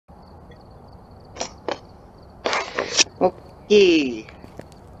Okay.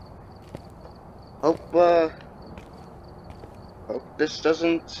 Hope this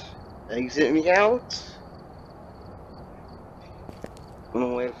doesn't exit me out. I'm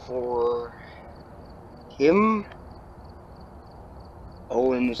gonna wait for him.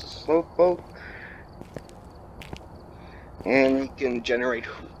 Owen's slowpoke. And we can generate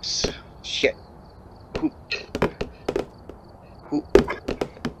hoops. Shit. Hoop. Hoop.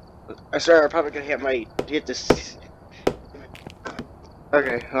 I'm sorry, I'm probably gonna hit this.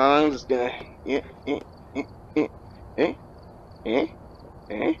 Okay, I'm just gonna.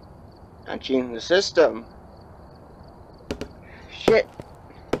 I'm cheating the system. Shit.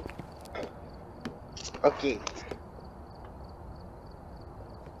 Okay.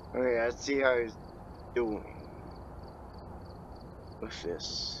 Okay, let's see how he's doing with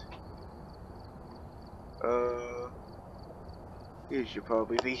this. He should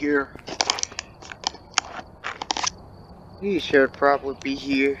probably be here. He should probably be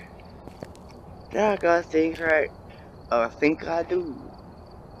here. I got things right. I think I do.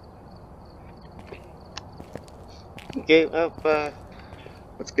 Okay, well,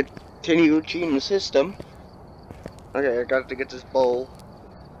 let's continue cheating the system. Okay, I got to get this bowl.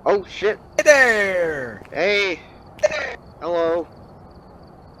 Oh shit! Hey there! Hey! Hello!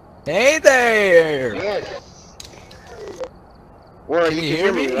 Hey there! Yes! Well, Can you you can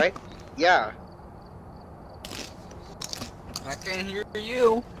hear hear me, me? right? Yeah. I can't hear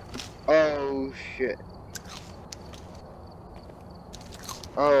you. Oh shit.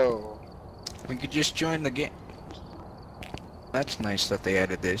 Oh. We could just join the game. That's nice that they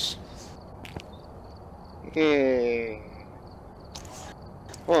added this. Hey.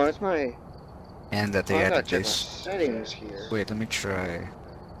 Oh, that's my. And that they I gotta added check my this. settings here. Wait, let me try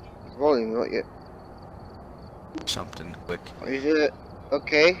Volume, not yet. something quick. Is it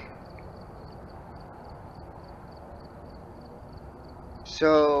okay?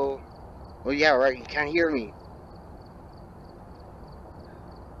 So, well, yeah, right. You can't hear me.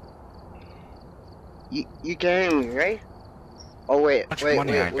 You can hear me, right? Oh wait, How much wait,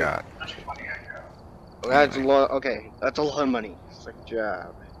 money wait, I wait. got? That's a Anyway. lot. Okay, that's a lot of money. It's like a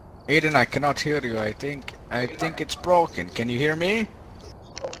job. Aiden, I cannot hear you. I think it's broken. Can you hear me?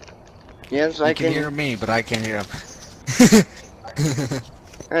 Yes, You I can hear me, but I can't hear him.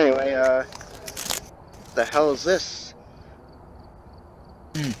 Anyway, the hell is this?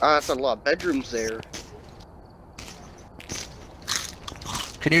 That's a lot of bedrooms there.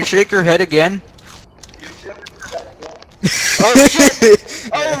 Can you shake your head again? Oh shit!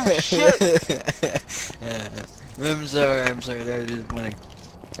 Oh shit! I'm sorry, that is funny.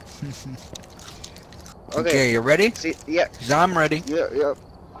 Okay, Okay, you ready? see, yeah, 'Cause I'm ready. yeah.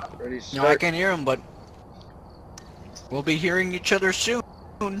 Ready to No, I start? can't hear him, but we'll be hearing each other soon.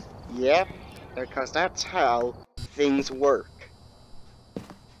 Yep, because that's how things work.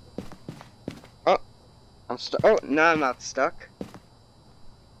 Oh, I'm stuck. Oh, no, I'm not stuck.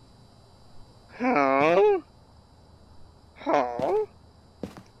 Huh? Huh?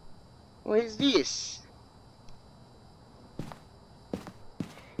 What is this?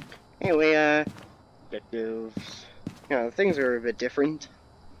 Anyway, objectives. Things are a bit different.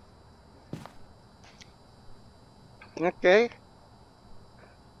 Okay.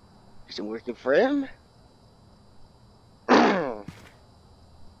 Isn't working for him?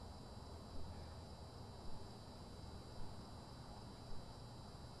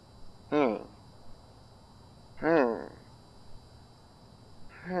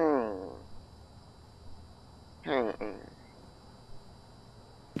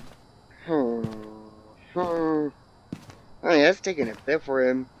 Oh yeah, it's taking a bit for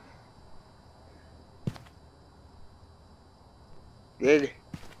him. Did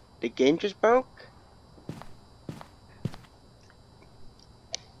the game just broke?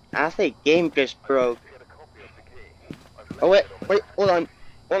 I think game just broke. Oh wait, hold on.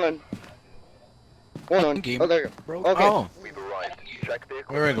 Game Oh, there you go. broke. Okay. Oh,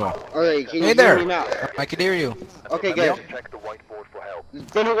 where we go? Okay, can you Hey hear there. me now? I can hear you. Okay, good.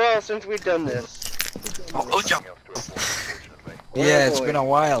 It's been a while since we've done this. Oh, jump. Yeah, it's been a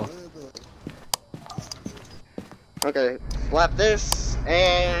while. Okay, flap this,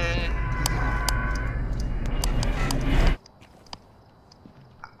 and...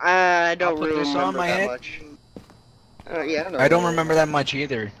 I don't I'll put really this on remember my that head. much. Yeah, I don't remember that much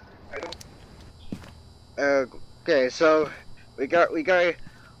either. Okay, so we got.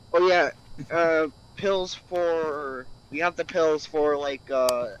 Oh yeah, pills for. We have the pills for like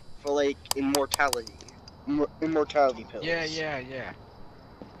immortality. Immortality pills. Yeah.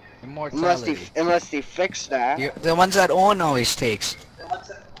 Immortality. Unless they fix that. The ones that Owen always takes.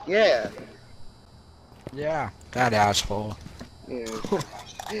 Yeah. Yeah, that asshole. Yeah.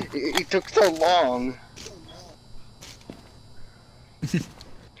 It took so long.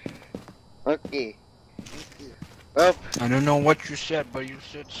 Okay. Well, I don't know what you said, but you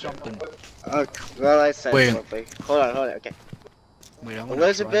said something. well, I said Wait. something. Hold on, okay. Wait, I wanna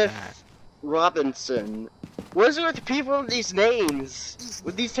Elizabeth try that. Robinson. What is it with people with these names?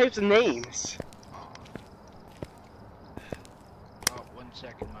 With these types of names? Oh, 1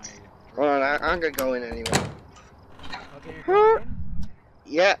 second, my... Hold on, I'm gonna go in anyway. Okay, you're going in?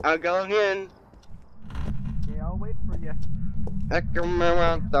 Yeah, I'm going in. Okay, I'll wait for you. I come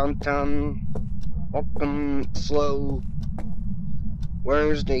around downtown. Walking slow.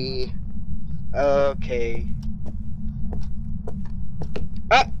 Where's the... Okay.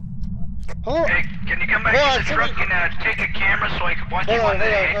 Ah! Hold Hey, can you come back to the truck and take a camera so I can watch you on the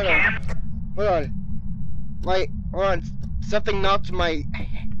head cam? Hold on. Hold on. Something knocked my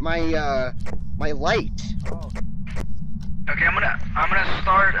light. Oh. Okay, I'm gonna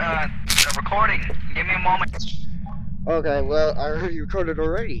start recording. Give me a moment. Okay, well, I heard you recorded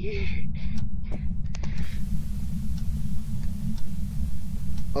already.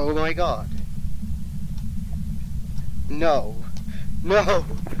 Oh my god. No. No!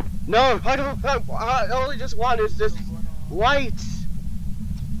 No! I don't. I only just want is this light!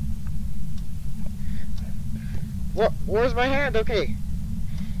 What? Where's my hand? Okay.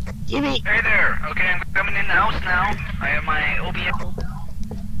 Gimme! Hey there. Okay, I'm coming in the house now. I have my OBS.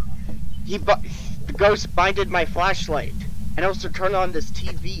 The ghost binded my flashlight. And also turn on this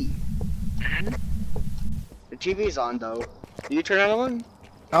TV. The TV's on though. Did you turn it on?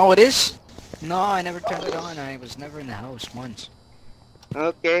 Oh, it is? No, I never turned it on. I was never in the house once.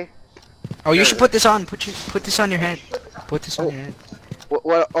 Okay. Oh, you should put this on. Put this on your head. Put this on your head.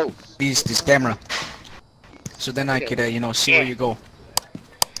 What? Oh. This camera. So then I could, you know, see where you go.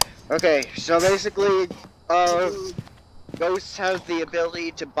 Okay, so basically, ghosts have the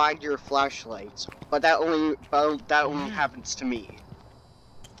ability to bind your flashlights, but that only happens to me.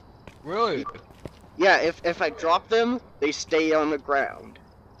 Really? Yeah, if I drop them, they stay on the ground.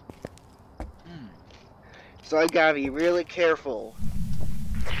 So I gotta be really careful.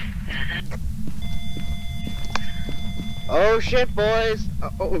 Oh shit, boys!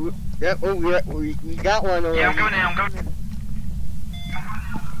 Yeah, we got one already. Yeah, I'm going in. I'm going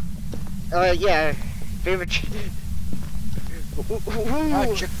in. Yeah, favorite.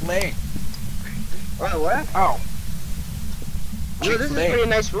 Oh, Chick-fil-A. Oh, what? Oh. No, this is a pretty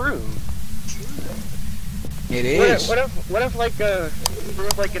nice room. It is. What if like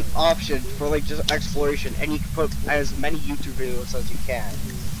an option for like just exploration, and you can put as many YouTube videos as you can.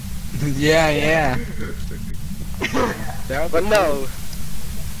 Yeah. But no,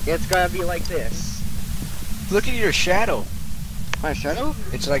 it's gotta be like this. Look at your shadow. My shadow?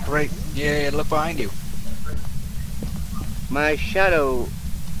 It's like right. Yeah, look behind you. My shadow.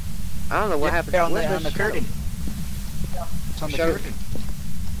 I don't know what happened. On the curtain. It's on the curtain.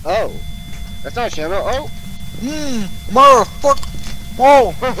 Oh, that's not a shadow. Oh. Motherfucker!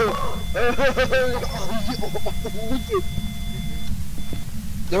 Whoa!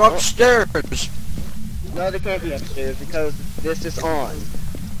 They're upstairs. No, they can't be upstairs because this is on.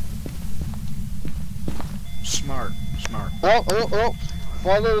 Smart. Oh!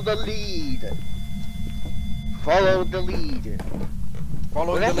 Follow the lead. Follow the lead.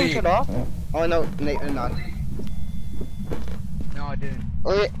 Follow the lead. Shut off? Oh no, not. No, I didn't.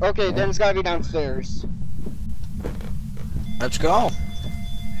 Okay, then it's gotta be downstairs. Let's go.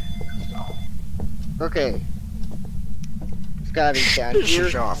 Okay. It's gotta be down This here.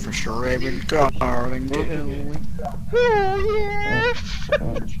 is Officer Raven Darling. Oh yeah!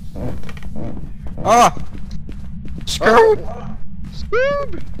 Ah! Scoob!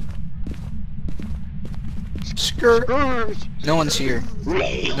 Scoob! Scoob! No one's here.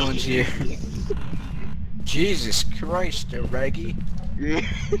 No one's here. Jesus Christ, Reggie.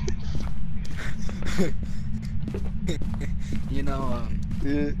 You know,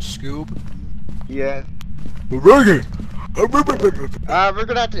 Scoob? Yeah. Reggie! We're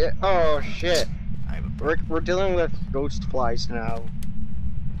gonna have to. Oh shit. We're dealing with ghost flies now.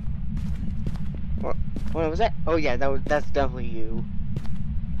 What was that? Oh yeah, that's definitely you.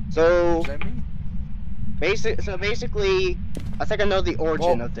 So Is that me? basically, I think I know the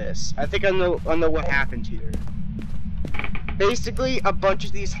origin of this. I think I know what happened here. Basically, a bunch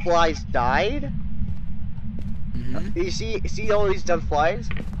of these flies died. You see all these dead flies?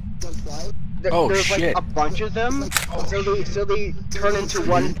 There's shit. like a bunch of them, so they turn into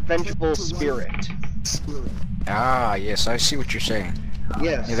one vengeful spirit. Ah, yes, I see what you're saying.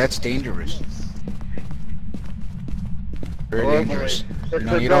 Yes. Yeah, that's dangerous. Very dangerous. You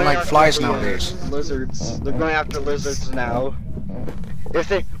know, you don't like flies nowadays. Lizards. They're going after lizards now. If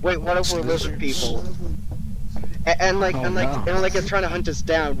they wait, what if we're lizard people? And like they're trying to hunt us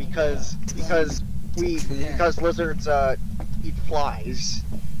down because lizards eat flies.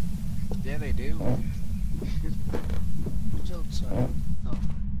 Yeah, they do.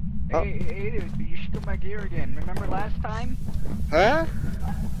 Hey, dude, you should come back here again. Remember last time? Huh?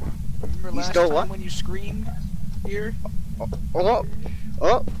 Remember last time when you screamed here? Oh,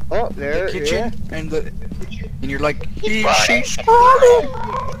 there. The kitchen and you're like, she's screaming.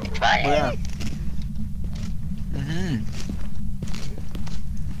 Yeah.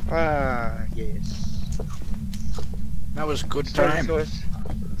 Yes. That was good time.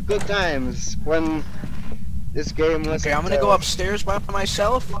 Good times when this game was. Okay, I'm gonna go upstairs by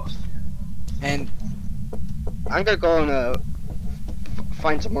myself, and I'm gonna go and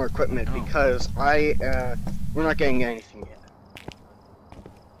find some more equipment because we're not getting anything yet.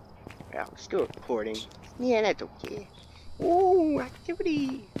 Yeah, we're still recording. Yeah, that's okay. Ooh,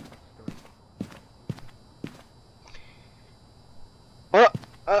 activity.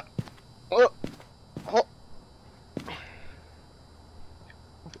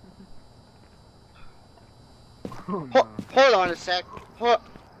 Hold on a sec. Hold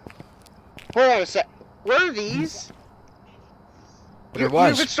on a sec. What are these? What it was?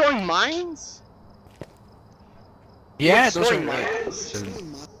 You've been storing mines? Yeah, those are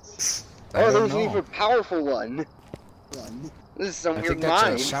mines. Oh, there's an even powerful one. This is some weird mine. I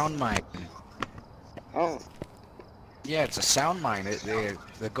think that's a sound mine. Oh. Yeah, it's a sound mine.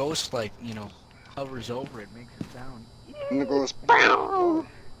 The ghost, like, you know, hovers over it, makes a sound. And it goes, BOW!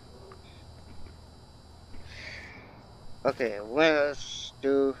 Okay, let's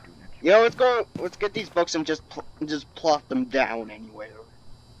do. Yo, let's go. Let's get these books and just plot them down anywhere.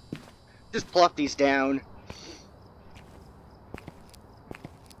 Just plot these down.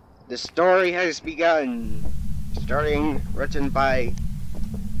 The story has begun. Starting written by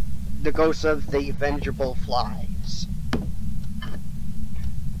the ghosts of the vengeable flies.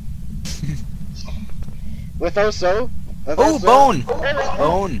 With also. Oh, bone!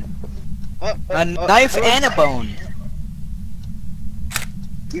 Bone! A knife and a bone!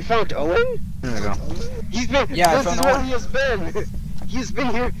 You found Owen? There we go. He's been. Yeah, this is where he has been. He's been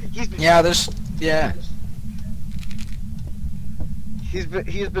here. He's been. Yeah, there's. Yeah. He's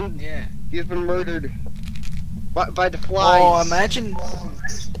been. Yeah. He's been murdered. By the flies. Oh,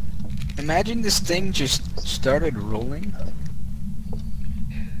 imagine this thing just started rolling.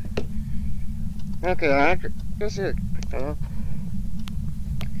 Okay, I guess it picked that up.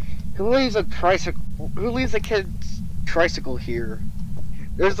 Who leaves a tricycle? Who leaves a kid's tricycle here?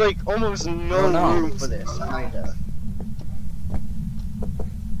 There's like almost no room for this, kinda.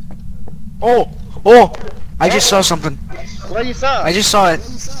 Oh! I just saw something. What you saw? I just saw it.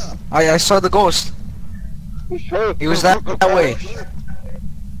 I saw the ghost. He was that way.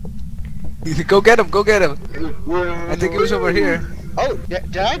 Go get him! Go get him! I think he was over here. Oh,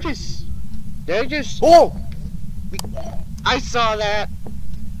 did I just? Oh! I saw that.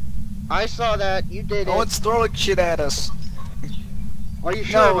 You did it. No one's throwing shit at us. Are you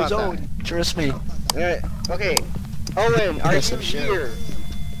sure about that? Owen. Trust me. Okay. Owen, are you here?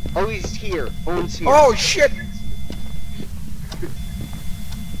 Oh, he's here. Owen's here. Oh shit!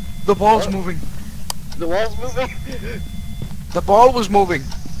 The ball's moving. The wall's moving? The ball was moving.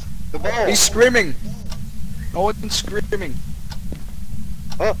 The ball. He's screaming. Owen's screaming.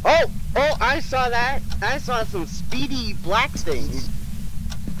 Oh, I saw that. I saw some speedy black thing.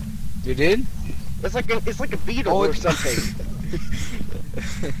 You did? It's like a beetle or something.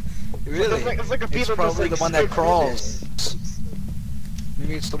 Really? It's like a beetle. It's probably just, the one that crawls.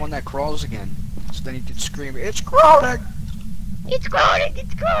 Maybe it's the one that crawls again. So then he could scream, "It's crawling! It's crawling!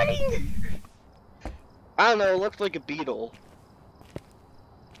 It's crawling!" I don't know. It looked like a beetle.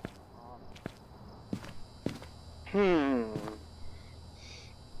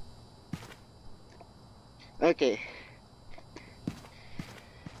 Okay.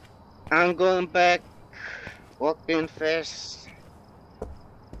 I'm going back. Walking fast.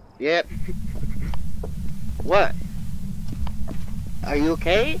 Yep. What? Are you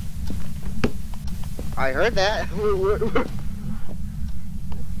okay? I heard that.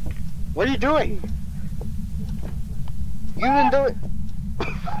 What are you doing? You been doing...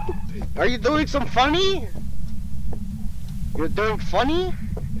 Are you doing some funny? You're doing funny?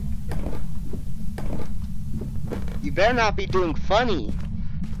 You better not be doing funny.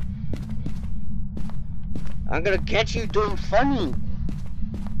 I'm gonna catch you doing funny.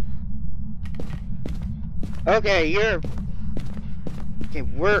 Okay, you're... Okay,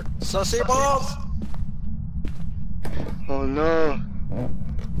 we're... Sussy balls! Oh no.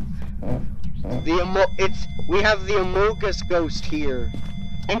 We have the Amogus ghost here.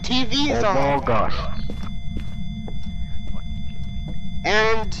 And TV's on. gosh.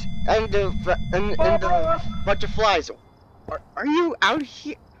 And a bunch of flies. Are you out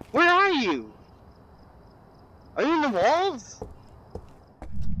here? Where are you? Are you in the walls?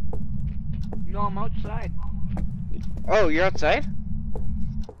 No, I'm outside. Oh, you're outside?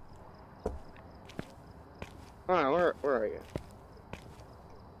 Oh, where are you?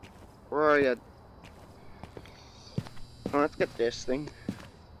 Where are you? Oh, let's get this thing.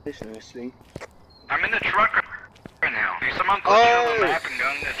 This nice thing. I'm in the truck right now. Someone clicked on the map and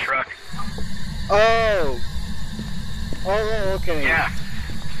got in the truck. Oh! Oh, okay. Yeah.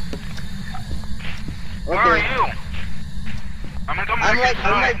 Okay. Where are you? I'm gonna go back I'm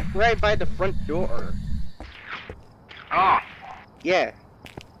inside. like right by the front door. Oh, Yeah.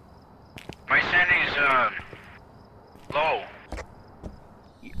 my sanity's low.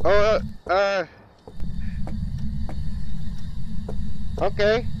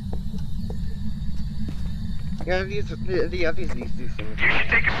 Okay. Yeah, these things. You should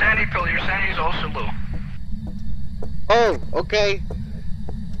take a sanity pill. Your sanity's also low. Oh, okay.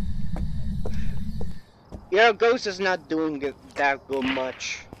 Yeah, Ghost is not doing it that good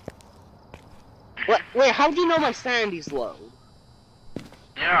much. What? Wait, how do you know my sanity's low?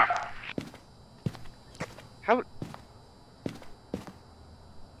 Yeah. How?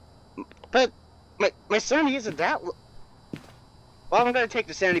 But my sanity isn't that low. Well, I'm gonna take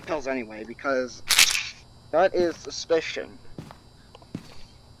the sanity pills anyway because that is suspicion.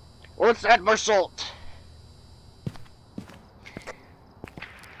 Let's add more salt.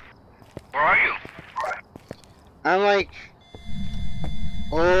 Where are you? I'm like,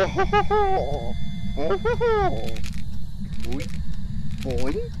 oh, ho, ho, ho. Oh, ho, ho.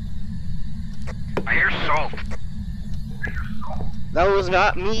 Boy, I hear salt. that was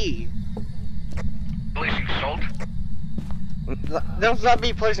not me. Placing salt? That was not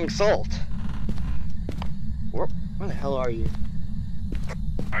me placing salt. Where the hell are you?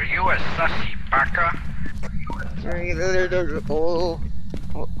 Are you a sussy baka? Oh.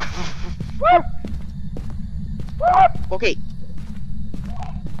 Okay.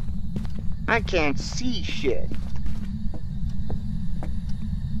 I can't see shit.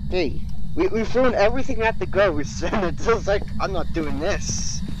 Hey, we've thrown everything at the ghost, and it feels like I'm not doing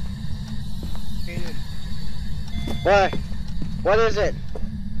this. What? What is it?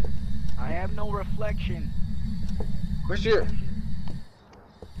 I have no reflection. Where's your...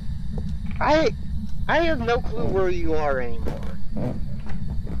 I have no clue where you are anymore.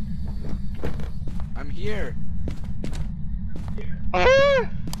 I'm here. I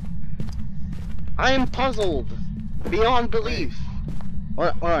am puzzled beyond belief.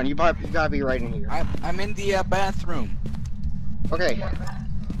 Hold on, you gotta be right in here. I'm in the bathroom. Okay.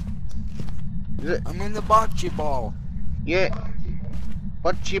 I'm in the bocce ball. Yeah.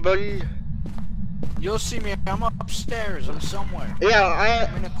 What, you buddy? You'll see me. I'm upstairs. I'm somewhere. Yeah,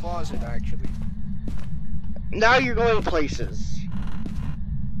 I'm in a closet, actually. now you're going places.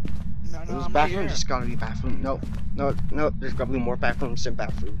 No, There's I'm bathroom, here. just gotta be bathroom. No, there's gotta be more bathrooms than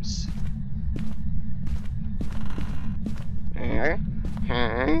bathrooms. Huh?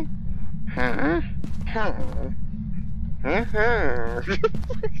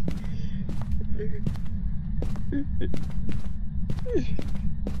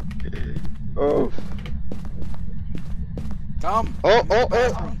 Oh. Come. Oh, I'm in the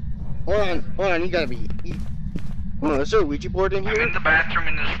bathroom. Hold on, you gotta be... Hold on, is there a Ouija board in I'm here? in the bathroom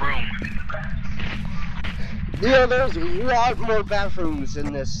in this room. Yeah, there's a lot more bathrooms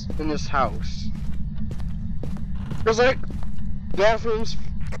in this house. There's like bathrooms.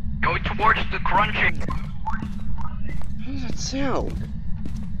 Go towards the crunching. How does that sound?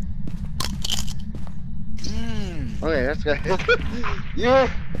 Mmm. Okay, that's good.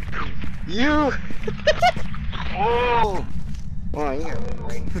 you. Oh! Hold on,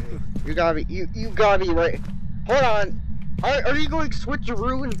 you gotta be right. You gotta be right. Hold on. Are you going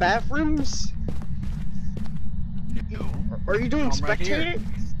switcheroo in bathrooms? No. Are you doing I'm right spectating?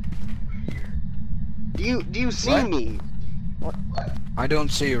 Do you see What? me? I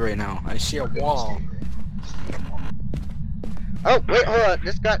don't see you right now. I see a wall. Oh wait, hold on.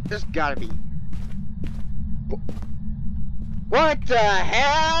 This gotta be. What the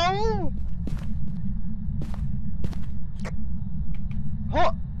hell?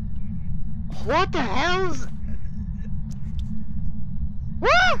 What the hell's?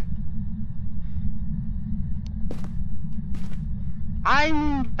 What?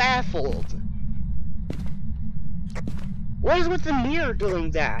 I'm baffled. What is with the mirror doing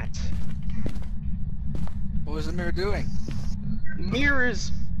that? What was the mirror doing?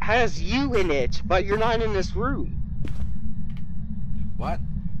 mirrors has you in it, but you're not in this room. What?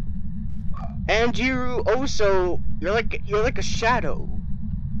 And you also, you're like a shadow.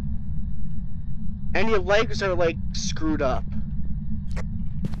 And your legs are like screwed up.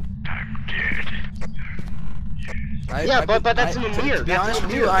 I'm dead. But that's in the mirror. To be honest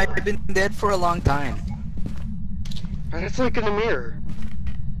with you, I've been dead for a long time. That's like in the mirror.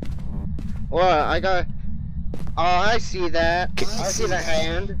 Well, I got. Oh, I see that. I see the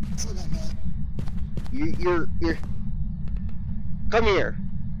hand. You're. Come here.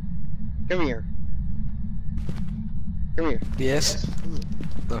 Come here. Come here. Yes.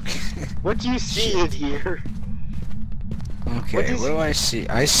 Okay. What do you see in here? Okay, what do I see?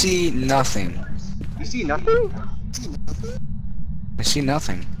 I see nothing. You see nothing? I see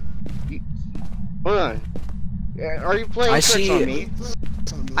nothing. Hold on. Are you playing tricks on me?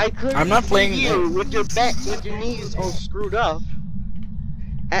 I'm not playing. You with your knees all screwed up.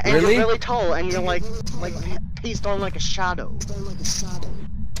 And Really? you're really tall, and you're like pasted on like a shadow.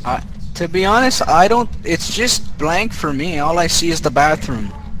 To be honest, I don't. It's just blank for me. All I see is the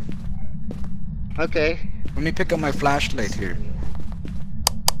bathroom. Okay. Let me pick up my flashlight here.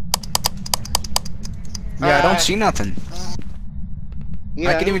 Yeah, I don't see nothing. Yeah,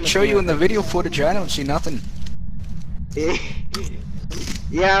 I can even show you in the video footage. I don't see nothing.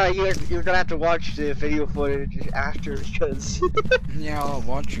 Yeah, you're gonna have to watch the video footage after, because... Yeah, I'll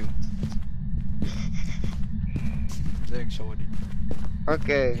watch you. Thanks, Odie.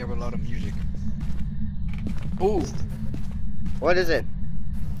 Okay. You have a lot of music. Ooh. What is it?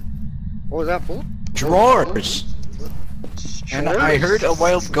 What was that for? Drawers! And I heard a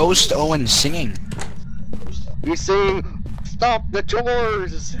wild ghost Owen singing. He's saying, "Stop the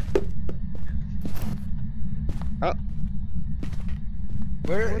chores!" Oh.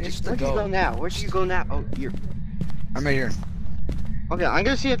 Where'd you go now? Where do you go now? Oh, here. I'm right here. Okay, I'm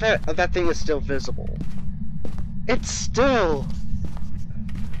gonna see if that thing is still visible. It's still.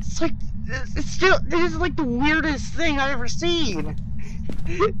 It's like it's still. This is like the weirdest thing I've ever seen.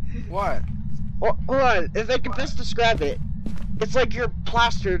 What? Oh, hold on. If I can best describe it, it's like you're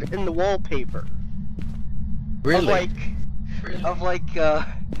plastered in the wallpaper. Really? Of like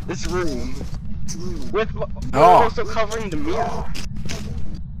this room with Oh. also covering the mirror.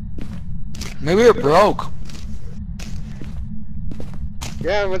 Maybe it broke.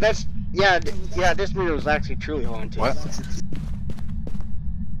 Yeah, but that's yeah. This mirror was actually truly haunted. What?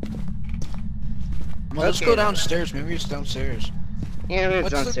 Well, let's go downstairs. Maybe it's downstairs. Yeah, it's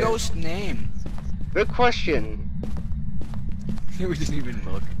What's downstairs. the ghost name? Good question. We didn't even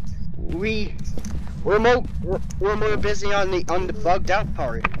look. We're more busy on the bugged out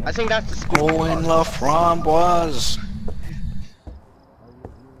part. I think that's the spooky Owen part. LaFramboise.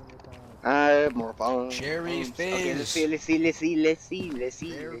 More fun. Cherry Okay, let's Fizz.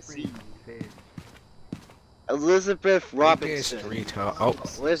 see. Elizabeth Robinson. Street, oh.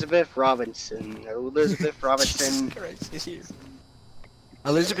 Elizabeth Robinson. Elizabeth Robinson. Christ, is here.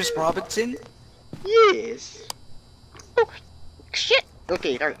 Elizabeth Robinson? Yes. Oh, shit.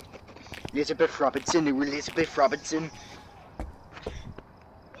 Okay, alright. Elizabeth Robinson. Elizabeth Robinson.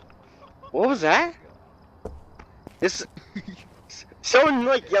 What was that? This. Someone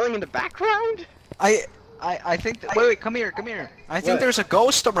like yelling in the background? I think that, wait, come here. I think there's a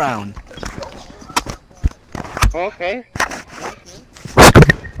ghost around. Okay.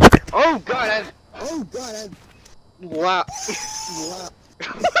 Oh god, wow.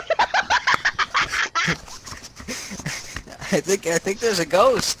 I think there's a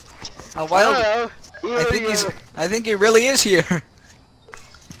ghost. A wild. I think he really is here.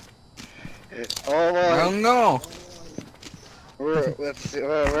 Oh, I don't know. let's see.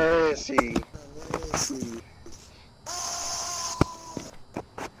 Where is he?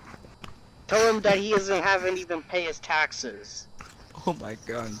 Tell him that he doesn't have to even pay his taxes. Oh my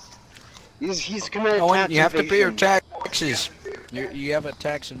god. He's committed Owen, tax you have to pay your evasion. taxes. You have a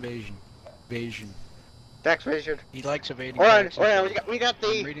tax invasion. Tax evasion. He likes evading Alright, taxes. we got I'm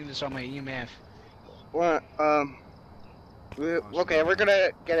the. reading this on my EMF. Well, okay, we're gonna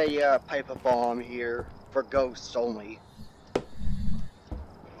get a pipe bomb here for ghosts only.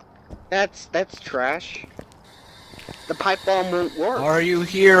 That's trash. The pipe bomb won't work. Are you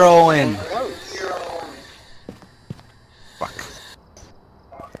here, Owen? Fuck.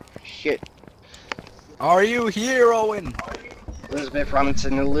 Shit. Are you here, Owen? Elizabeth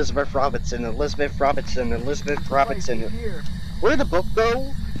Robinson, Elizabeth Robinson, Elizabeth Robinson, Elizabeth Robinson. Where did the book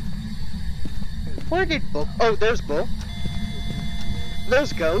go? Where did book? Oh, there's book.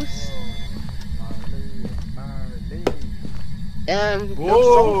 There's ghosts. And no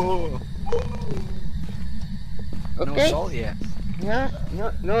salt. Whoa! Okay. No salt yet. Yeah,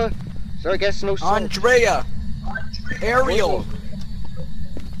 no. So I guess no salt. Andrea. Ariel.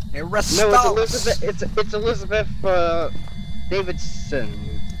 No, Aristotle. it's Elizabeth, Davidson,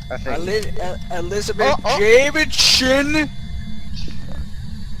 I think. Elizabeth Oh. Davidson.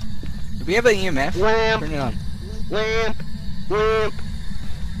 Do we have an EMF? Lamp, Turn it on. lamp.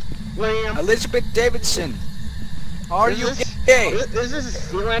 Elizabeth Davidson. Are Is you this- gay? Is this a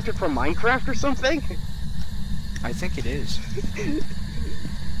sea lantern from Minecraft or something? I think it is.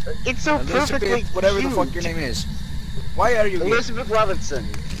 It's so perfectly Elizabeth, whatever the fuck cute. your name is. Why are you gay? Elizabeth Robinson.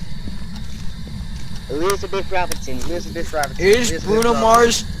 Elizabeth Robinson. Is Elizabeth Bruno Robinson.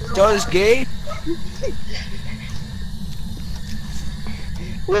 Mars does gay?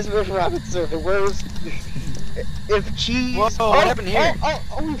 Elizabeth Robinson. Where's if cheese? Whoa, what happened here? Oh,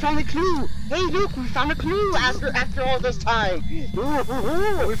 we found a clue. Hey, look, we found a clue after all this time.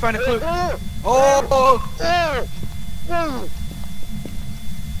 We find a clue. Oh, Oh, oh.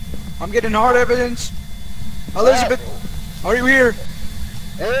 I'm getting hard evidence. Elizabeth, are you here?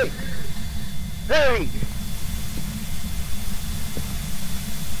 Hey.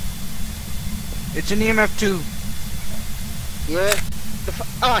 It's an EMF 2. Yeah.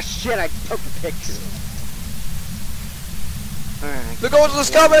 Oh shit! I took the pics. Alright. The ghost is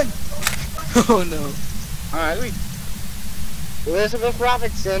coming! Oh no. Alright, Elizabeth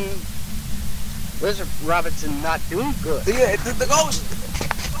Robinson. Elizabeth Robinson not doing good. Yeah, it's the ghost!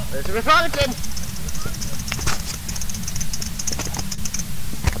 Elizabeth Robinson!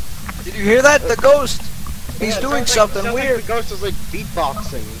 Did you hear that? The ghost! He's Yeah, it doing sounds something like weird. the ghost is like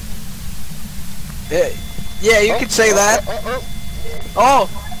beatboxing. Yeah, you could say that. Oh!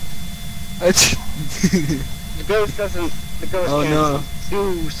 It's The ghost doesn't. The ghost Oh, can't no.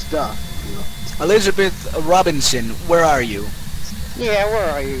 do stuff. Elizabeth Robinson, where are you? Yeah, where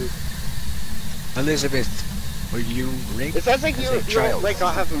are you? Elizabeth, were you raped? It sounds like as you a child? like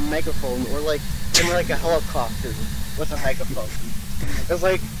I have a megaphone or like in like a helicopter with a megaphone. It's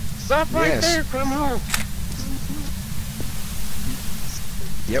like stop right Yes. there, criminal.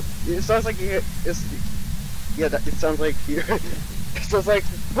 Yep. It sounds like you. It sounds like you. It sounds like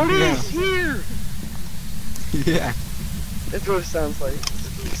police here. Yeah. That's what it sounds like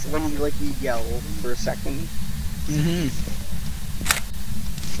when you yell for a second. Mm-hmm.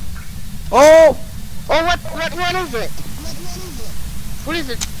 Oh! Oh, what is it? What is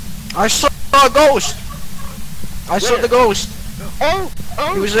it? I saw a ghost! I saw Where? the ghost! Oh!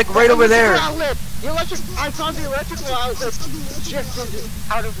 He was like right over there. Outlet. I saw the electrical outlet shifted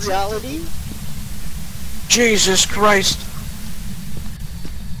out of reality. Jesus Christ!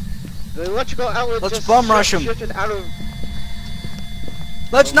 The electrical outlet Let's just bum rush him. shifted out of.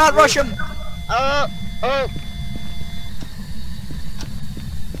 Let's not rush him! Oh.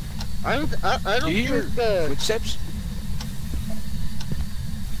 I don't Do you hear think the. footsteps?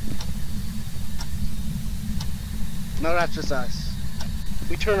 No, that's just us.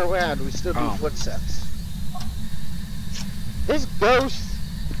 We turn around, we still do Oh. footsteps. This ghost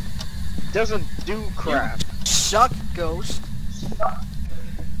doesn't do crap. Suck, ghost.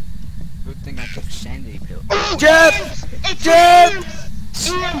 Good thing I took Sandy pill. Oh, Jeff! Imps! It's Jeff!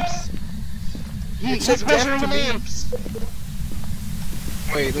 Imps! It said He's measuring Jeff to the me. imps.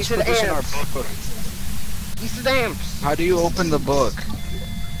 Wait, let's said put this in our ants. book. He said imps. How do you open the book?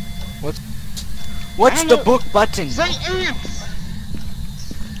 What's I the know. book button? Say imps!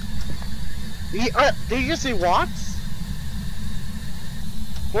 Did you just say watts?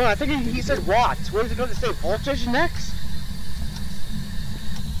 Well, I think he said watts. What is it going to say? Voltage next?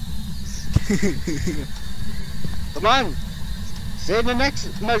 Come on. Say the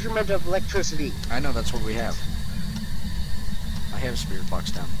next measurement of electricity. I know, that's what we have. I have spirit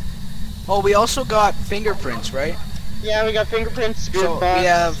box down. Oh, we also got fingerprints, right? Yeah, we got fingerprints, spirit So box. we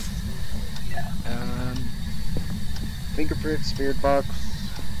have fingerprints, spirit box.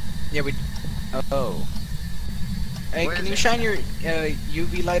 yeah, we oh. Hey, What can is you it? shine your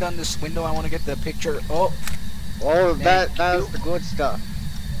UV light on this window? I want to get the picture. Oh, Oh, that Thank was the good stuff.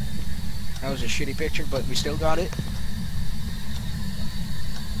 that was a shitty picture, but we still got it.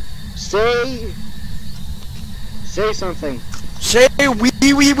 Say something. Say we.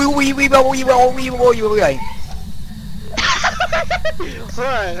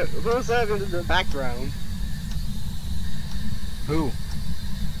 Alright, who's that in the background? Who?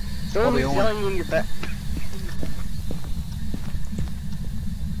 Someone's Owen. yelling in your back.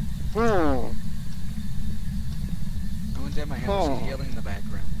 No one's at my house. Oh. He's yelling in the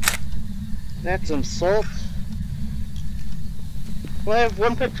background. That's some salt. Well, I have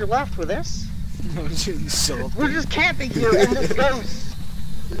one picture left with this. I was insulted. We're just camping here, and this ghost.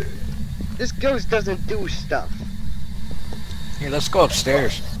 This ghost doesn't do stuff. Hey, let's go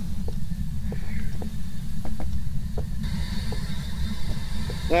upstairs.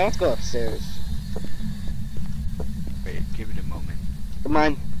 Yeah, let's go upstairs. Wait, give it a moment. Come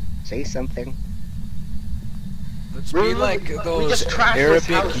on, say something. Let's be like those just trashed this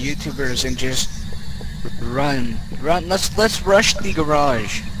Arabic house. YouTubers and just run. Let's rush the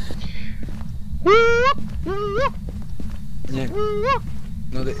garage. Yeah.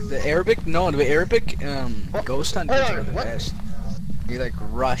 No, the Arabic ghost hunters are the best. You like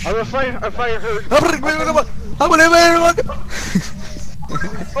rush. I fire her. Oh,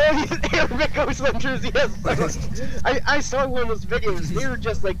 these Arabic ghost hunters, yes. I saw one of those videos. They were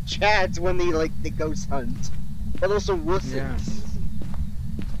just like Chads when they ghost hunt, but also wussies. Yeah.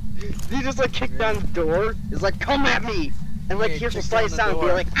 They just like kick down the door. It's like, come at me, and like Yeah, here's a kick slight down the sound. Be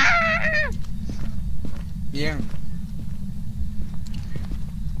door. like, ah! Yeah.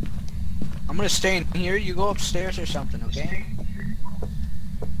 I'm gonna stay in here. You go upstairs or something, okay?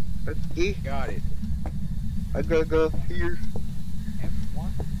 Okay, Got it. I gotta go here. F1.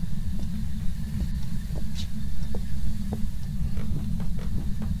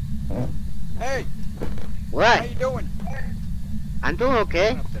 Hey, how What? you doing? I'm doing okay.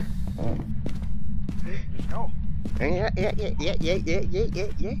 Up there. Just go. Yeah. I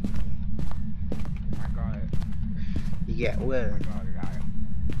got it. Yeah, well. I got it.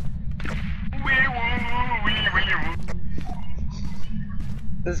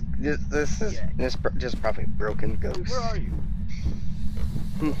 This is Yeah. just probably broken ghost. Where are you?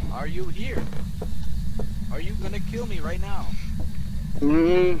 Are you here? Are you gonna kill me right now?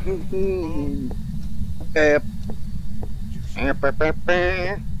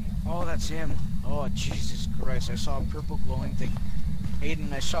 Oh, that's him. Oh, Jesus Christ. I saw a purple glowing thing.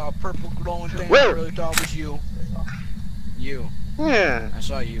 Aiden, I saw a purple glowing thing. Where? I really thought it was you. You. Yeah, I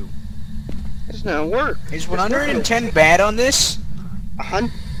saw you. it's not work. Is 110 bad on this?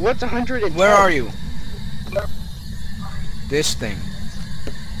 What's 110? Where are you? This thing.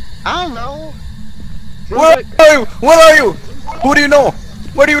 I don't know. Where are you? Where are you? Who do you know?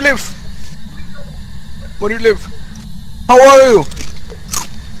 Where do you live? Where do you live? How are you?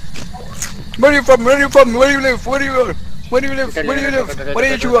 Where are you from? Where are you from? Where do you live? Where do you live? Where do you live? Where do you live? Where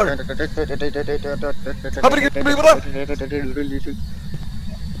did you are?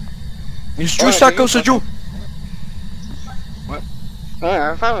 It's true Sako Saju. What?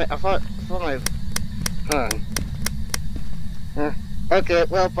 I found my. Okay,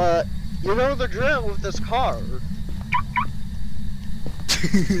 well, but you know the drill with this car.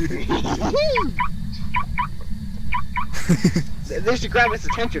 They should grab its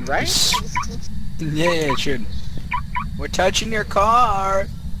attention, right? Yeah, it should. We're touching your car.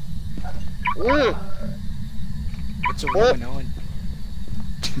 Ooh. It's a woman, Owen.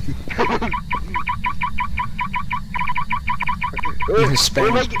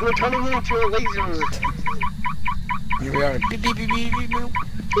 Spanish. We're turning it into a laser. Here we are. Beep, beep, beep, beep, beep, beep.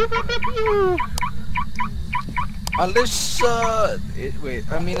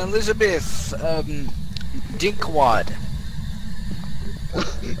 Elizabeth, Dinkwad.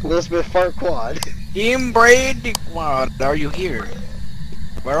 Elizabeth Farquaad. Imbre Dinkwad, are you here?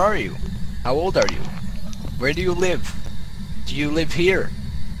 Where are you? How old are you? Where do you live? Do you live here?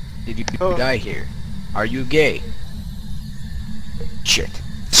 Did you die here? Are you gay? Shit.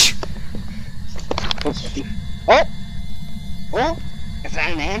 Oh! Well, is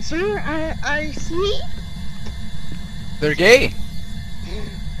that an answer? I see. They're gay.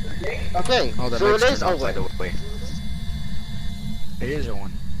 Okay, Oh, that so it light's is turned off, by Owen. the way. It is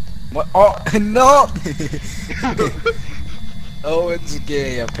Owen. What? Oh, no! Owen's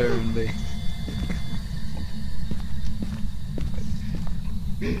gay, apparently.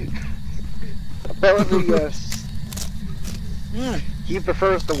 Apparently, yes. Hmm. He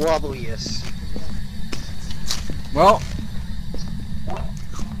prefers the wobbliest. Well,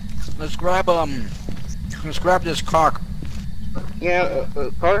 let's grab this car. Yeah,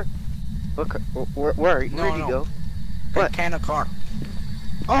 car? Okay, where'd he No. go? What What? kind of car?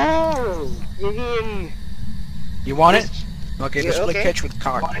 Oh! You mean... You want it? Okay, Yeah, let's play okay. catch with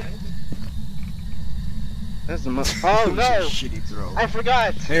car. That's the most... Oh It was a no! shitty throw. I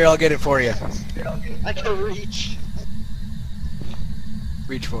forgot! Here, I'll get it for you. I can reach.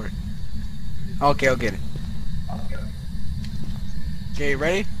 Reach for it. Okay, I'll get it. Okay,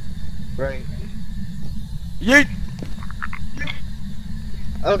 ready? Right. Yeet!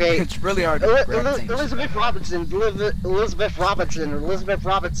 Okay. It's really hard to grab things. Elizabeth Robinson. Elizabeth Robinson. Elizabeth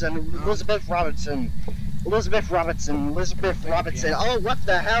Robinson. Elizabeth Robinson. Elizabeth Robinson. Elizabeth Robinson. Oh, what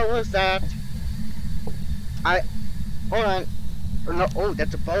the hell was that? Hold on. No, oh,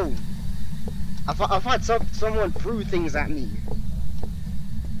 that's a bone. I thought someone threw things at me.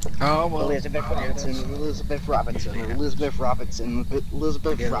 Oh well. Elizabeth Robinson, Elizabeth Robinson, Elizabeth Robinson,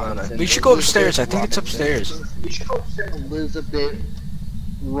 Elizabeth Robinson. We should go upstairs. I think it's upstairs. Elizabeth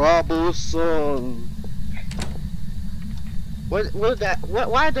Robinson. What that?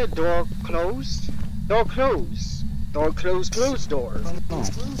 Why the door closed? Door closed. Door closed. Closed door.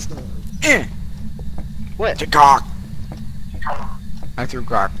 What? The cock. I threw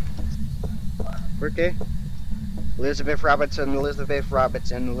cock. Okay. Elizabeth Robinson, Elizabeth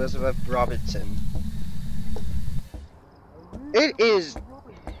Robinson, Elizabeth Robinson. It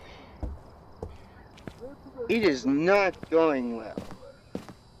is not going well.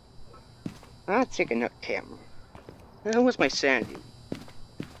 I'll take another camera. How was my sanity?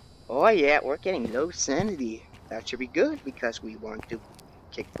 Oh yeah, we're getting low sanity. That should be good because we want to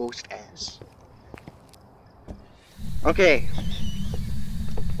kick most ass. Okay.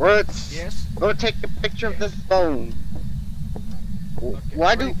 Yes. Go take a picture of this phone. Okay,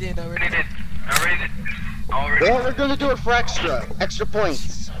 Why do? Already did. Well, we're gonna do it for extra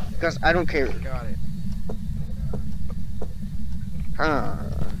points, because I don't care. Got it. Huh.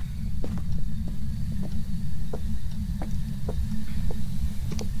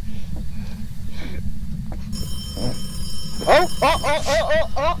 Oh!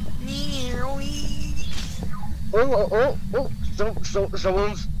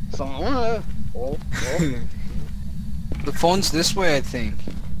 Someone's. Oh. The phone's this way, I think.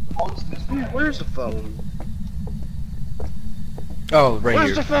 Where's the phone? Oh, right Where's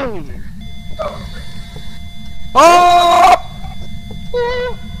here. the phone? Oh!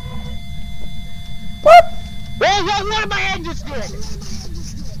 What? What my hand just did?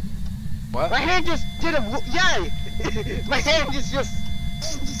 What? My hand just did a yay! My hand is just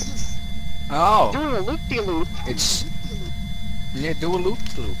Oh. doing a loop-de-loop. It's... Yeah, do a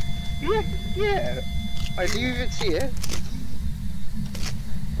loop-de-loop. Yeah. Do you even see it?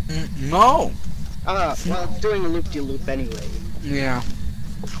 No. Well, it's doing a loop-de-loop anyway. Yeah.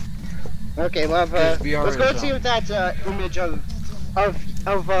 Okay, well, Because VR let's go is see if that image of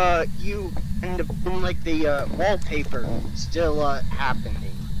you in like the wallpaper still happening.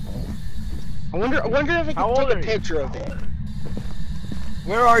 I wonder if I How can old take are a you? picture of it.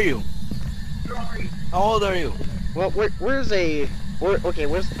 Where are you? How old are you? Well, where's a? Okay,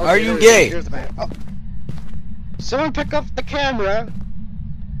 where's? Okay, Are you there's- gay? Here's the map. Oh. Someone pick up the camera.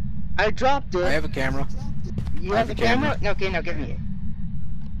 I dropped it. I have a camera. You I have the camera? No, okay, now give me it.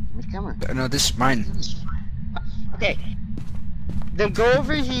 Give me the camera. No, this is mine. Okay. Then go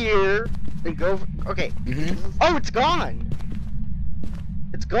over here. Then go over. Okay. Oh, it's gone.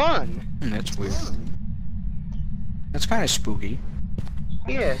 It's gone. That's weird. That's kind of spooky.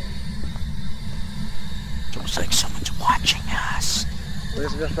 Yeah. It looks like someone's watching us.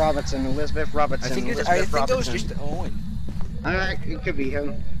 Elizabeth Robinson. Elizabeth Robinson. I think Elizabeth it was Robinson. just Owen. Alright, it could be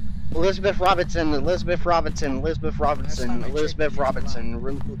him. Elizabeth Robinson. Elizabeth Robinson. Elizabeth Robinson. Last time I Elizabeth checked, Robinson.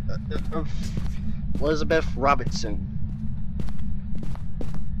 Elizabeth Robinson.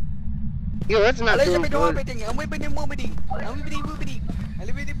 Yo, that's not doing good.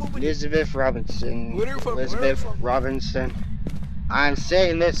 Elizabeth Robinson. Where are you from? Where are you Elizabeth from? Robinson. I'm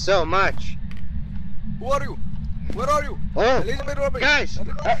saying this so much. Who are you? Where are you? Oh, Elizabeth Robinson. guys!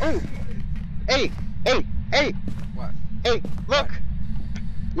 Oh! Hey! What? Hey! Look!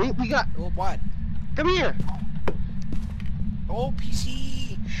 We got. Oh, what? Come here! Oh,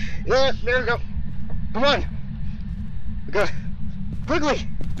 PC. Yeah, there we go. Come on! We got. Quickly!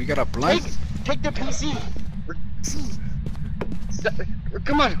 We got a blank. Take the PC!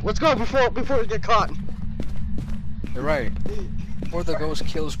 Come on, let's go before we get caught. You're right. Before the ghost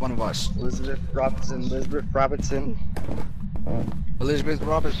kills one of us. Elizabeth Robinson. Elizabeth Robinson. Elizabeth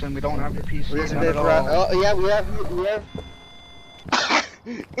Robinson, we don't have your PC. Elizabeth not at all. Oh yeah, we have.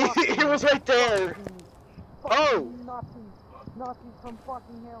 It was right there. Oh. Nazi from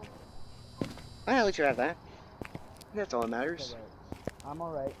fucking hell. I'll let you have that. That's all that matters. I'm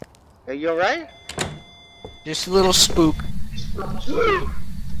alright. Are you alright? Just a little spook.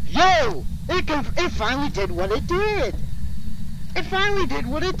 Yo! It finally did what it did! It finally did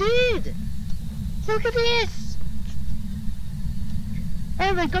what it did! Look at this!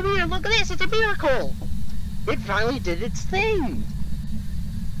 Evan, come here, look at this, it's a miracle! It finally did its thing!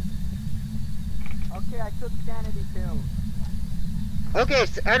 Okay, I took sanity pills. Okay,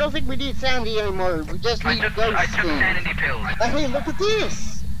 so I don't think we need sanity anymore, we just I need took ghost things. sanity pills. Hey, look at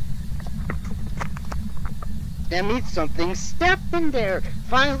this! That means something stepped in there.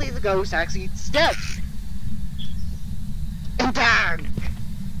 Finally, the ghost actually stepped. And died.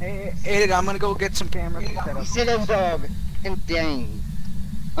 Hey, I'm gonna go get some cameras. He said I'm dog. And dying.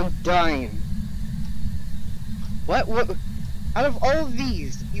 I'm dying. What? What? Out of all of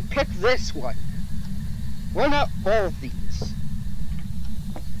these, you pick this one. Why not all of these?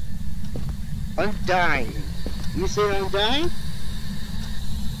 Undying. You say undying?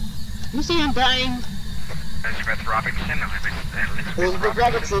 You say undying? Elizabeth Robinson. Elizabeth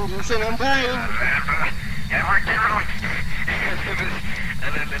Robinson, you say undying?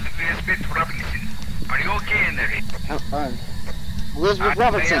 Elizabeth Robinson. Are you okay in there? Elizabeth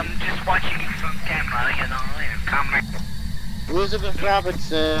Robinson. I'm just watching you from camera, you know, and comment. Elizabeth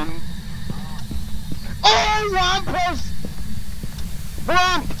Robinson. Oh, Wampus!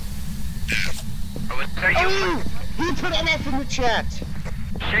 Romp! Was that you? Oh, he put an F in the chat.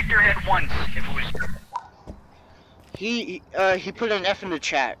 Shake your head once if it was. He put an F in the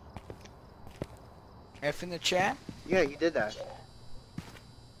chat. F in the chat? Yeah, he did that.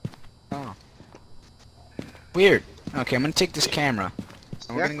 Oh. Weird. Okay, I'm gonna take this camera.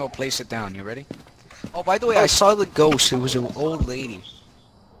 And we're Yeah. gonna go place it down. You ready? Oh, by the way, I saw the ghost. It was an old lady.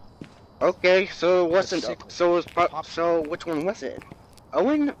 Okay, so it wasn't. Sick. So which one was it?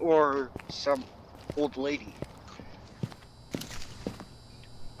 Owen or some old lady?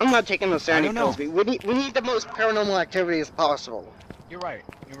 I'm not taking the sandy don't know. pills. We need the most paranormal activity as possible. You're right.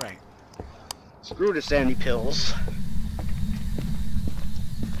 You're right. Screw the sandy pills.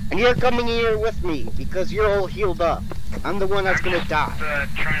 And you're coming here with me because you're all healed up. I'm the one that's gonna die.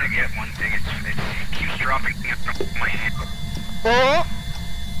 Trying to get one thing. It keeps dropping from my hand. Oh!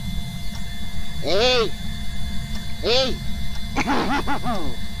 Hey! Hey!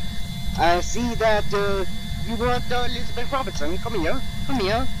 I see that you want Elizabeth Robinson. Come here. Come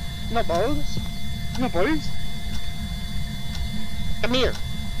here. No balls. No balls. Come here.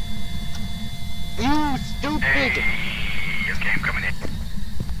 You stupid! Hey, okay, I'm coming in.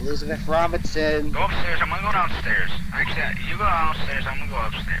 Elizabeth Robinson. Go upstairs. I'm gonna go downstairs. Actually, you go downstairs. I'm gonna go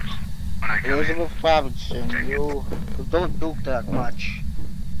upstairs. When I come in. Elizabeth Robinson, you don't do that much.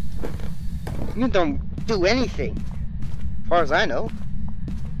 You don't do anything, as far as I know.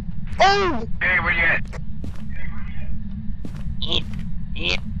 Oh! Hey, where you at?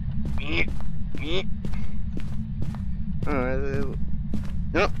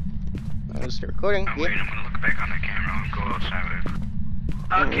 No. I was recording. Oh, wait, I'm gonna look back on the camera and go outside with it.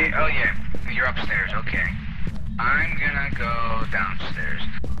 Okay, oh yeah, you're upstairs, okay. I'm gonna go downstairs.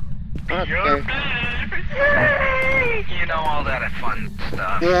 Okay. You know, all that fun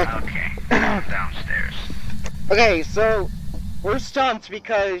stuff. Yeah. Okay, downstairs. Okay, so we're stumped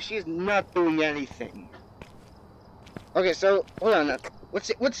because she's not doing anything. Okay, so hold on.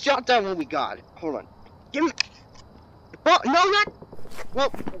 Let's jot down what we got. Hold on. Give me. Oh, no, not.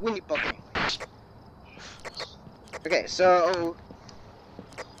 Well, we need bucket. Okay, so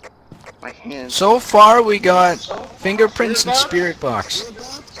my hands. So far, we got fingerprints and spirit box.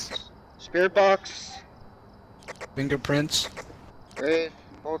 Spirit box. Fingerprints. Wraith,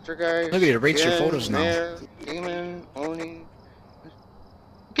 poltergeist. Look at it, it rates your Jinn, photos now. Mare, demon, oni.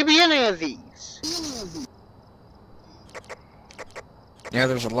 Could be any of these. Yeah,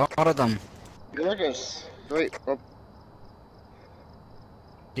 there's a lot of them. Gorgeous. Wait. Oh,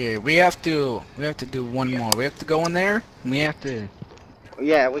 Yeah, we have to do one more. We have to go in there. And we have to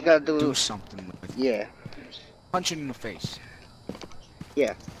yeah, we gotta do something with it. Yeah. Punch it in the face.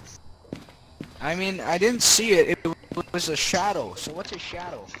 Yeah. I mean, I didn't see it. It was a shadow. So what's a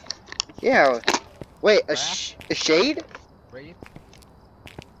shadow? Yeah. Wait, a Wrath? a shade? Wraith?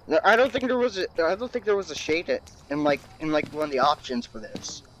 No, I don't think there was a. I don't think there was a shade in like one of the options for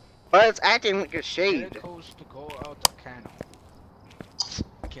this. But it's acting like a shade. Get a coast to go out the candle.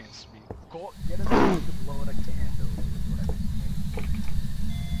 I can't speak. Get a coast to blow out a candle.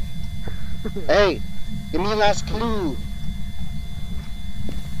 Hey, give me a last clue.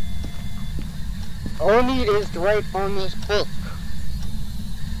 All I need is to write on this book.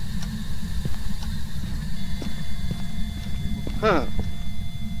 Huh.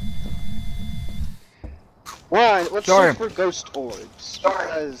 Right, let's Sorry. search for ghost orbs.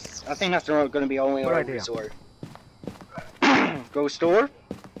 Because I think that's going to be only Good our idea. resort. Ghost orb?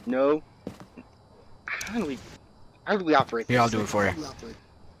 No. How do we operate this? Here, I'll do it for you.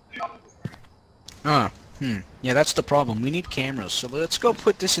 Yeah, that's the problem. We need cameras. So let's go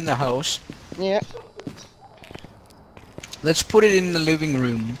put this in the house. Yeah. Let's put it in the living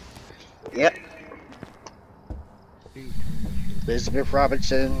room. Yep. Elizabeth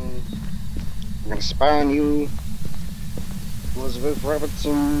Robinson. I'm gonna spy on you. Elizabeth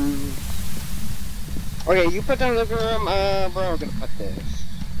Robinson. Okay, you put that in the living room. Where am I gonna put this?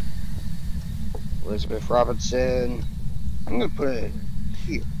 Elizabeth Robinson. I'm gonna put it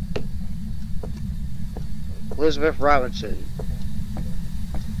here. Elizabeth Robinson.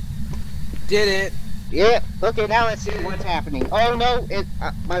 Did it. Yeah. Okay, now let's see what's happening. Oh no!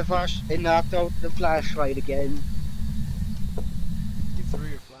 It knocked out the flashlight again. You threw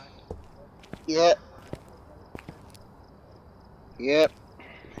your flag. Yep. Yep.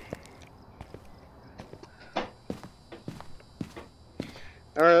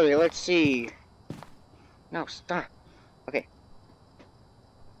 Alright, let's see. No, stop. Okay.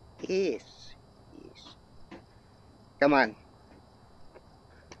 Yes. Yes. Come on.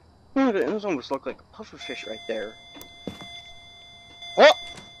 Oh, those almost look like a pufferfish right there. Oh!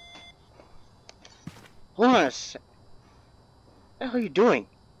 Hold on a sec. What the hell are you doing?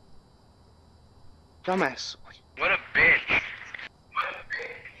 Dumbass. What a bitch.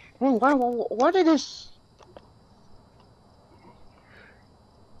 Oh, what did this...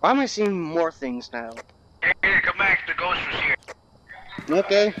 Why am I seeing more things now? Hey, come back. The ghost was here.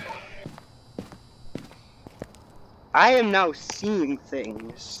 Okay. I am now seeing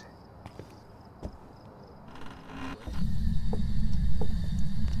things.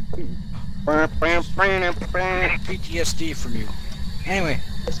 PTSD from you. Anyway.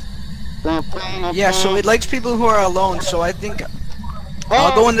 Yeah, so it likes people who are alone, so I think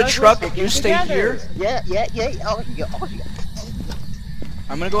I'll go in the truck, you stay here. Yeah. Oh, yeah.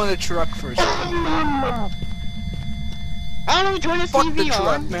 I'm gonna go in the truck first. I don't know, turn the Fuck TV the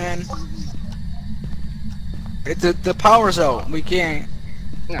truck, on. man. The power's out. We can't.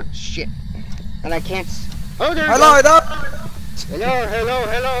 No, shit. And I can't... Oh, there Hello.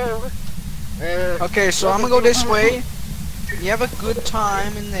 Hello. Okay, so I'm gonna go this way. You have a good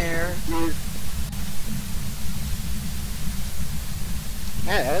time in there.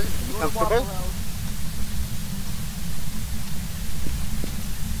 Yeah, that's comfortable.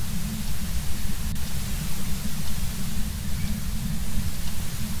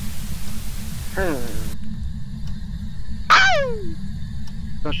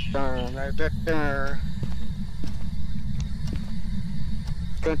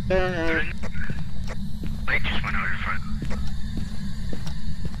 Light just went out in front.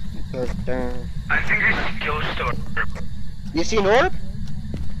 I think I see ghost orb. You see an orb?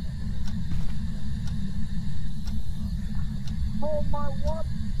 Oh my what?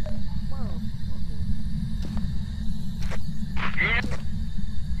 Wow.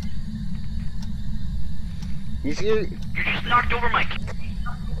 You see? You just knocked over my...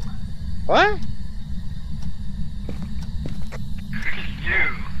 What? You.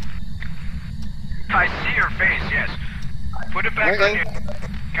 I see your face, yes. Put it back on you.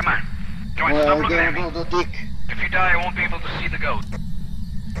 Come on. Join, stop looking at me. The dick. If you die, I won't be able to see the ghost.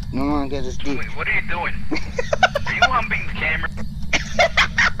 No, I get his dick. Wait, what are you doing? Are you humping the camera?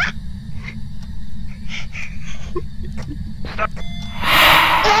 Stop.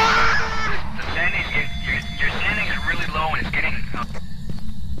 The standing, your standing is really low and it's getting...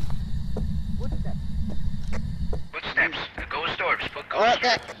 Footsteps. The ghost orbs. Put ghost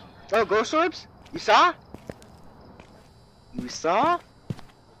orbs. Oh, ghost orbs? You saw? You saw?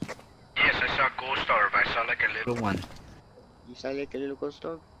 Yes, I saw a ghost orb. I saw like a little... Little one. You saw like a little ghost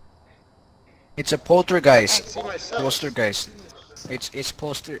orb? It's a poltergeist. I see myself. Poltergeist. It's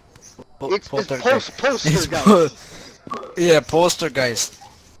poster. It's poster It's guy. yeah, poltergeist.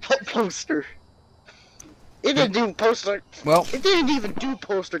 Poster. It didn't do poster. Well, It didn't even do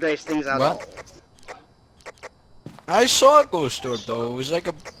poltergeist things at all. I saw a ghost orb though. It was like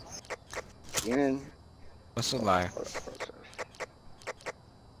a. Yeah. What's a lie?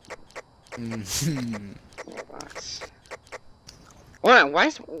 Why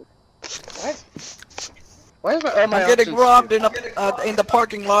is my I'm getting robbed in the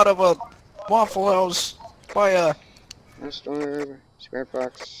parking lot of a Waffle House by a Storm, Square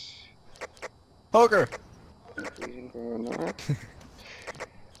Box. hooker.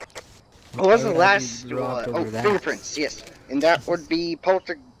 What was the last one? robbed Oh, over that. fingerprints, yes. And that would be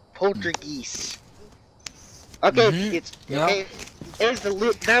poltergeist. Okay, it's Yeah. okay. That was the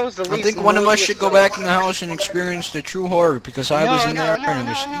least. I think one of us should go back in the house and experience the true horror because I was in there and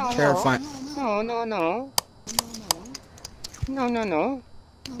it was terrifying. No.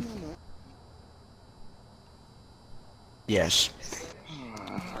 Yes.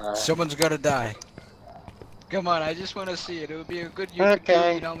 Someone's gotta die. Come on, I just want to see it. It would be a good YouTube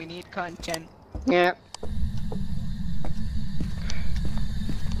Okay. video, we need content. Yeah.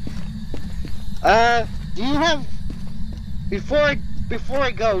 Do you have before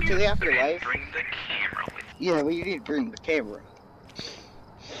I go to the afterlife? Bring the camera with Yeah, well, you need to bring the camera.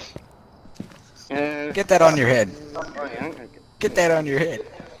 Get that on your head. Oh, yeah, I'm gonna Get that on your head.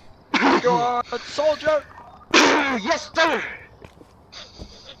 Go on, soldier! yes, sir.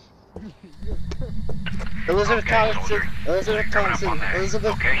 Elizabeth Okay, Thompson, soldier. Elizabeth You're coming up Thompson, on that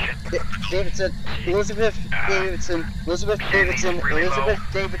Elizabeth location. Davidson, Elizabeth Davidson, Elizabeth Davidson, really low. Elizabeth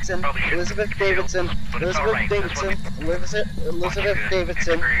Davidson, Probably shouldn't Elizabeth have killed, Davidson, but it's Elizabeth alright. That's what Davidson, we want you Elizabeth to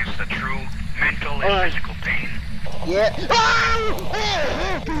Davidson. experience the true mental and Alright. physical pain. Yeah. Oh!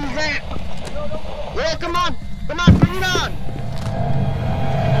 Oh! Who's that? Yeah, come on! Come on, bring it on!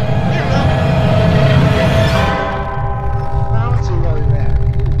 Here we go. I don't see where you're at.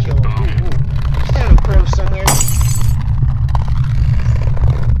 Ooh, kill him. Ooh. Stand a crow somewhere.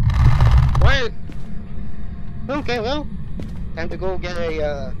 What? Okay, well. Time to go get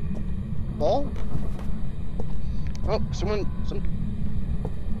a, ball? Oh,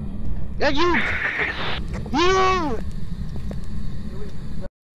 Yeah, you! You!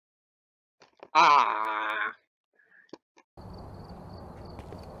 Ah!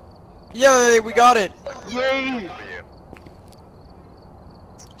 Yay, we got it! Yay!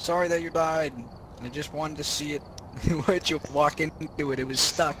 Sorry that you died. I just wanted to see it. Why'd you walk into it? It was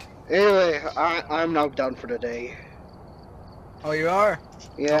stuck. Anyway, I'm now done for the day. Oh, you are?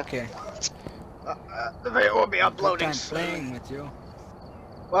 Yeah. Okay. The video will be Good uploading time soon. playing with you.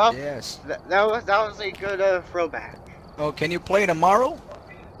 Well, Yes. that was a good throwback. Oh, can you play tomorrow?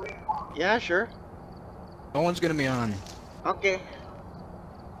 Yeah, sure. No one's gonna be on. Okay.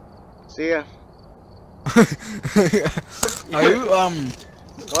 See ya. Are you,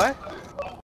 What?